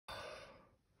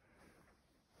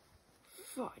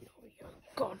Finally, I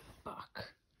got him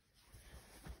back.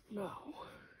 Now,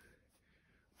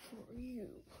 for you.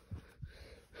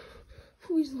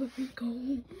 Please let me go.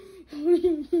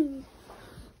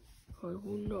 I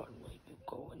will not let you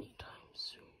go anytime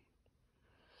soon.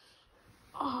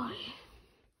 I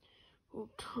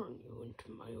will turn you into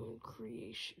my own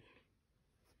creation.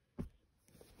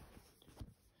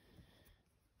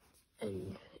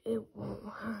 And it won't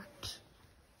hurt.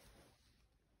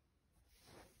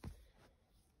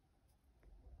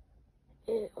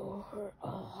 It'll hurt a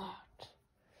lot.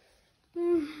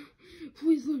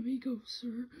 Please let me go,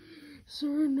 sir.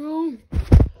 Sir, no.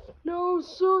 No,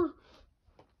 sir.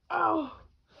 Ow.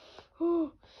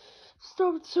 Oh,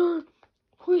 stop it, sir.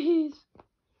 Please.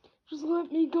 Just let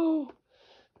me go.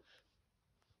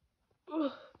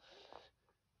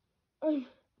 I'm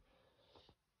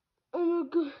a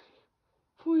good...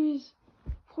 Please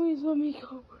let me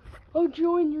go. I'll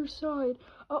join your side.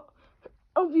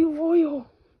 I'll be loyal.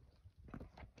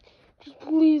 Just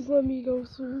please let me go,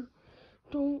 sir.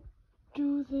 Don't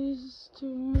do this to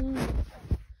me. You're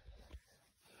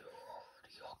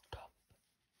already hooked up.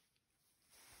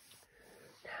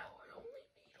 Now I only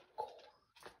need a cord.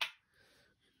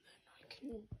 And then I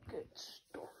can get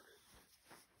started.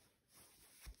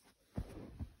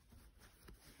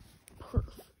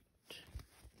 Perfect.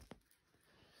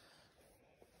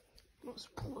 Let's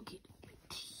plug it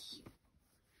into you.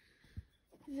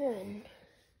 Then,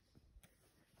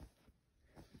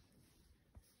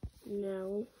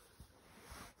 now,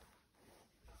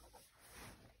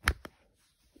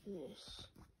 this.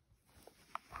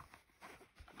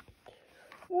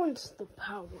 Once the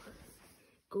power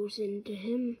goes into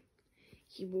him,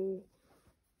 he will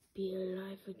be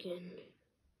alive again.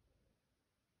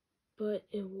 But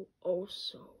it will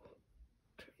also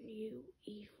turn you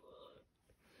evil.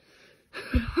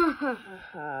 Ha ha ha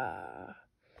ha.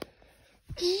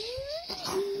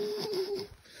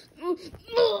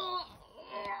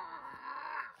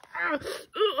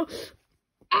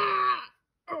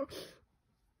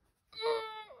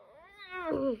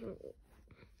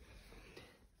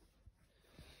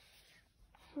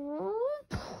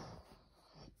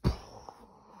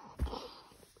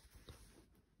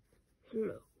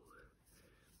 Hello.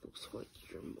 Looks like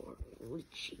you're more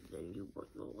glitchy than you were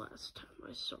the last time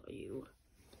I saw you.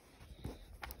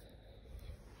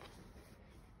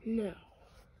 Now,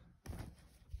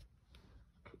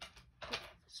 put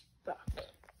this back.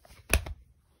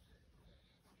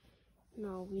 Now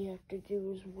all we have to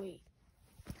do is wait.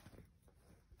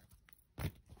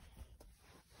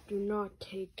 Do not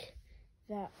take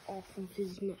that off of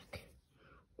his neck,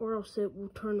 or else it will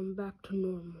turn him back to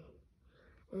normal,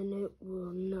 and it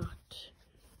will not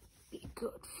be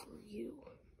good for you.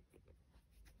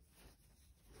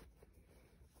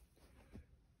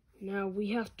 Now we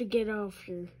have to get out of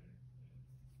here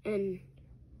and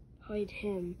hide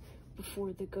him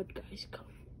before the good guys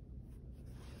come.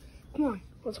 Come on,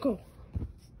 let's go.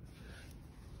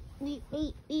 Beep,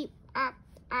 beep, beep, up,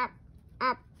 up,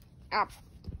 up, up, up.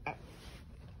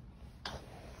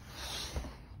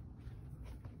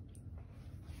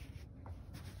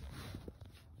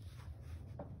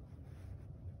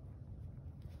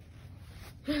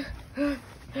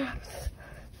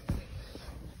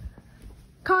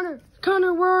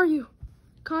 Connor, where are you?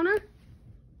 Connor?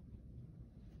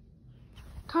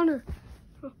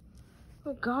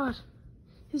 Oh God,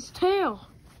 his tail.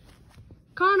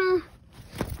 Connor.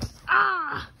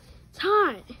 Ah, it's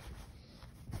hot.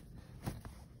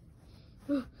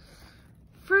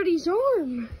 Freddy's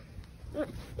arm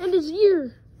and his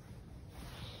ear.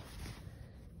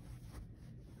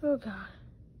 Oh God,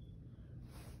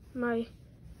 my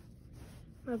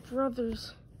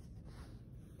brother's.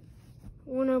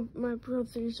 One of my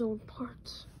brother's old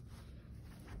parts.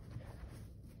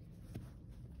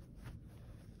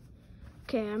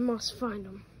 Okay, I must find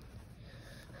him.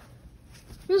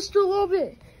 Mr.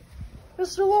 Lovett!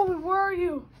 Mr. Lovett, where are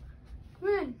you? Come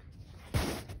in.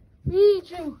 We need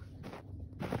you.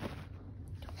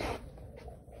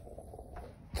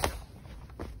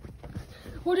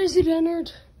 What is it,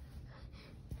 Ennard?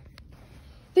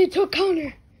 They took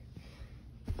Connor.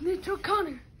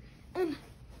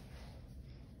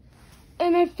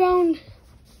 And I found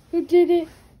who did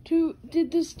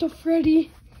this to Freddy,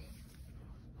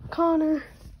 Connor,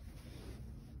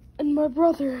 and my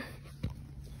brother.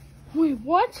 Wait,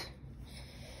 what?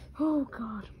 Oh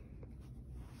God.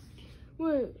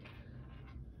 Wait.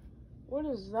 What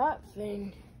is that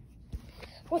thing?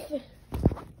 What is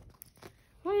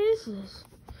this?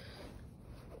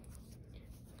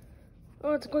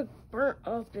 Oh, it's like burnt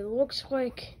up. It looks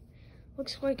like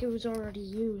it was already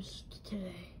used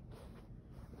today.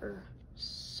 Or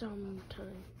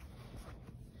sometime.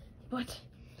 But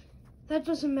that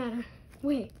doesn't matter.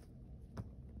 Wait.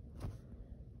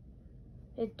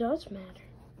 It does matter.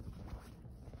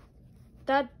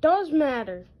 That does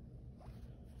matter.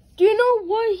 Do you know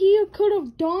what he could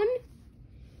have done?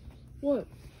 What?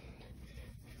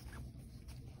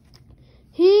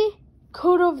 He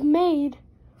could have made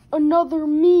another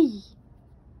me.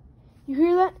 You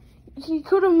hear that? He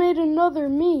could have made another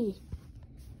me.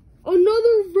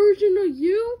 Another version of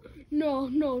you? No,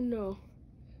 no, no.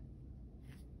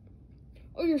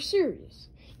 Oh, you're serious?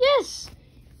 Yes!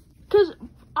 Because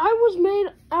I was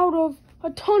made out of a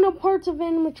ton of parts of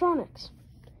animatronics.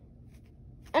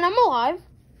 And I'm alive.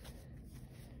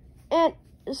 And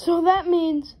so that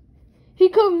means he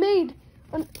could have made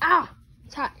an...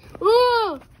 It's hot.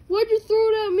 Ah! Why'd you throw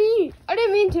it at me? I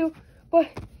didn't mean to. But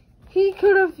he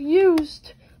could have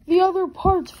used the other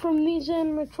parts from these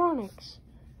animatronics.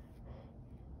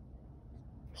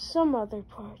 Some other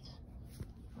parts.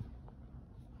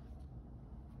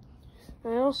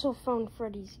 I also found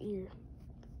Freddy's ear.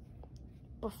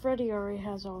 But Freddy already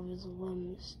has all of his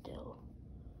limbs still.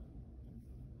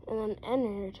 And then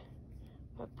Ennard,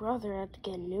 my brother, had to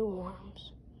get new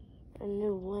arms and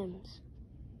new limbs.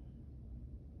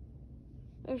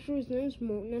 Actually, his name's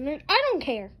Morton Ennard. I don't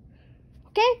care.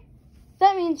 Okay?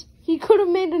 That means he could have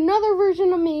made another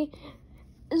version of me.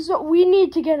 So we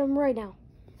need to get him right now.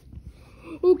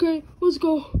 Okay, let's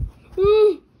go.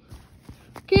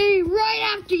 Okay,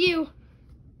 right after you.